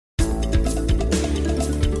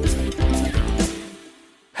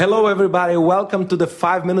Hello, everybody. Welcome to the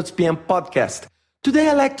 5 Minutes PM podcast. Today,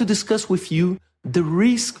 I'd like to discuss with you the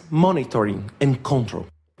risk monitoring and control.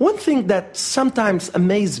 One thing that sometimes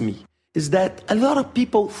amazes me is that a lot of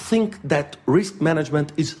people think that risk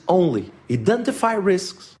management is only identify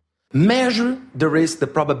risks, measure the risk, the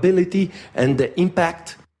probability and the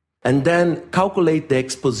impact, and then calculate the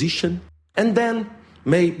exposition, and then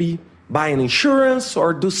maybe buy an insurance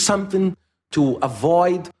or do something to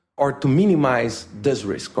avoid or to minimize this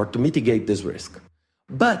risk or to mitigate this risk.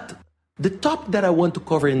 But the topic that I want to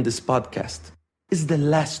cover in this podcast is the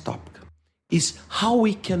last topic, is how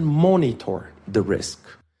we can monitor the risk,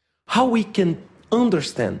 how we can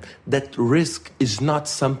understand that risk is not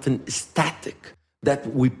something static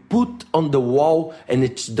that we put on the wall and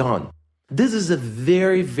it's done. This is a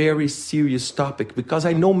very, very serious topic because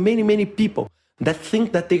I know many people that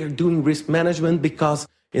think that they are doing risk management because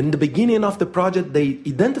in the beginning of the project, they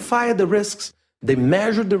identified the risks, they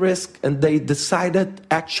measured the risk, and they decided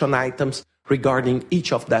action items regarding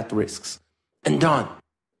each of that risks. And done.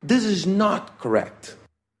 This is not correct.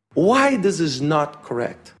 Why this is not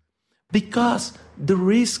correct? Because the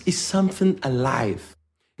risk is something alive.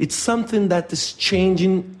 It's something that is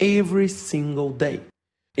changing every single day.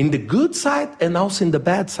 In the good side and also in the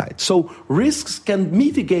bad side. So risks can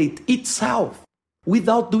mitigate itself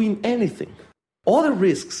without doing anything. Other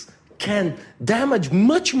risks can damage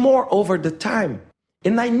much more over the time.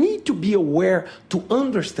 And I need to be aware to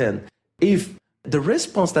understand if the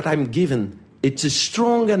response that I'm given, it's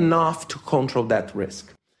strong enough to control that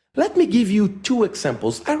risk. Let me give you two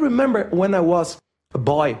examples. I remember when I was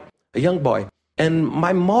a young boy, and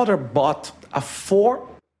my mother bought a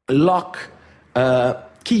 4-lock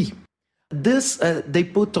key. This they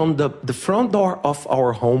put on the front door of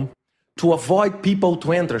our home to avoid people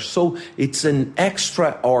to enter. So it's an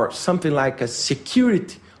extra or something like a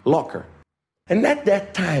security locker. And at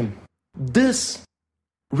that time, this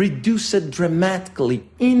reduced dramatically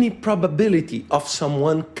any probability of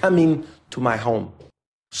someone coming to my home.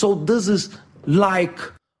 So this is like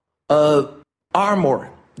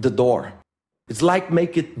armor the door. It's like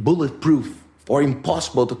make it bulletproof or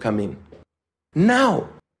impossible to come in. Now,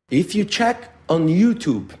 if you check on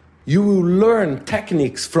YouTube, you will learn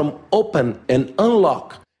techniques from open and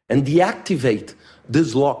unlock and deactivate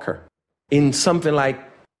this locker in something like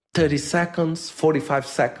 30 seconds, 45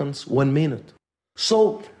 seconds, 1 minute.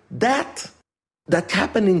 So that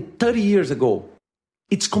happened in 30 years ago.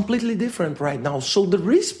 It's completely different right now. So the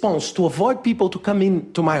response to avoid people to come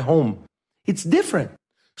into my home, it's different.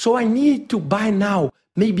 So I need to buy now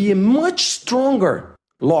maybe a much stronger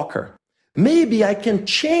locker. Maybe I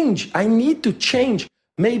need to change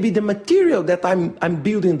maybe the material that I'm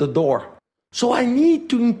building the door. So I need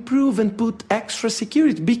to improve and put extra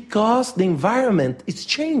security because the environment is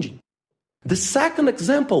changing. The second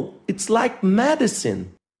example, it's like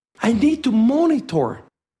medicine. I need to monitor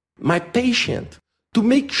my patient to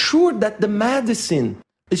make sure that the medicine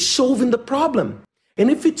is solving the problem.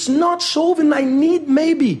 And if it's not solving, I need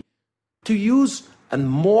maybe to use a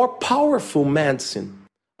more powerful medicine,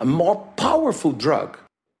 a more powerful drug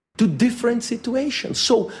to different situations.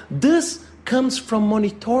 So this comes from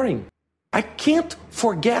monitoring. I can't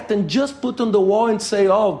forget and just put on the wall and say,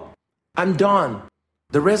 oh, I'm done.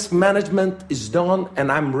 The risk management is done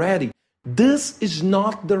and I'm ready. This is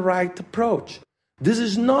not the right approach. This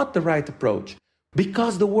is not the right approach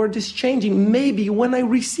because the world is changing. Maybe when I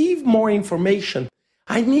receive more information,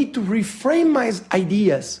 I need to reframe my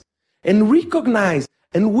ideas and recognize.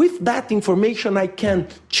 And with that information, I can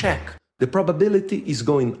check the probability is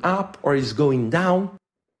going up or is going down.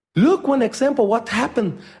 Look, one example, what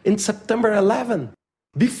happened in September 11.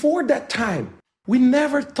 Before that time, we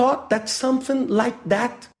never thought that something like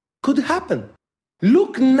that could happen.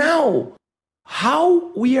 Look now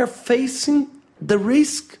how we are facing the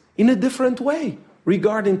risk in a different way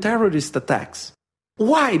regarding terrorist attacks.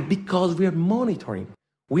 Why? Because we are monitoring.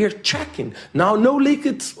 We are checking. Now, no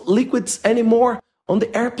liquids anymore on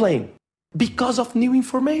the airplane because of new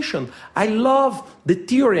information. I love the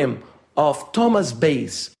theorem of Thomas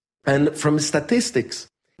Bayes and from statistics.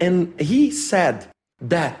 And he said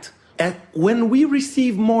that when we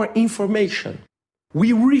receive more information,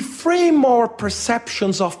 we reframe our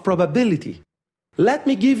perceptions of probability. Let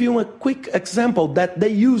me give you a quick example that they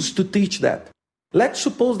use to teach that. Let's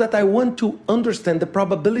suppose that I want to understand the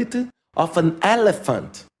probability of an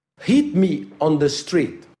elephant hit me on the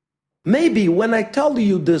street. Maybe when I tell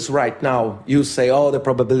you this right now, you say, oh, the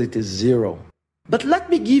probability is 0. But let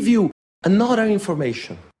me give you another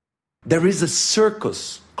information. There is a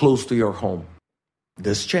circus close to your home.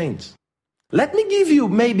 This changed. Let me give you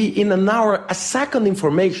maybe in an hour a second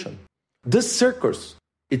information. This circus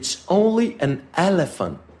It's only an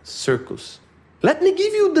elephant circus. Let me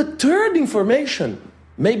give you the third information,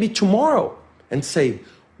 maybe tomorrow, and say,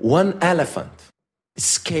 one elephant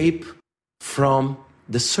escape from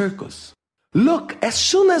the circus. Look, as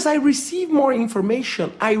soon as I receive more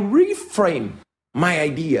information, I reframe my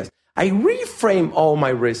ideas. I reframe all my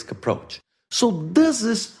risk approach. So this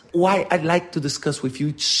is why I'd like to discuss with you.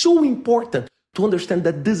 It's so important to understand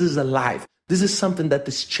that this is alive. This is something that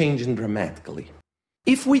is changing dramatically.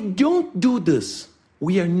 If we don't do this,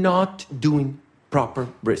 we are not doing proper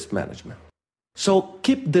risk management. So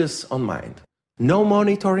keep this on mind. No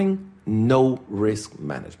monitoring, no risk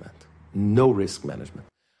management. No risk management.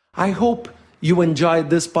 I hope you enjoyed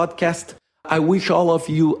this podcast. I wish all of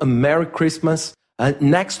you a Merry Christmas.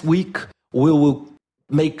 Next week, we will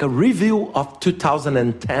make a review of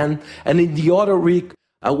 2010. And in the other week,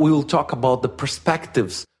 we will talk about the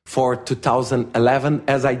perspectives for 2011,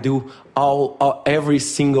 as I do every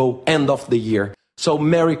single end of the year. So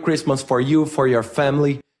Merry Christmas for you, for your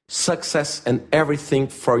family, success and everything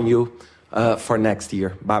for you for next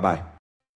year. Bye-bye.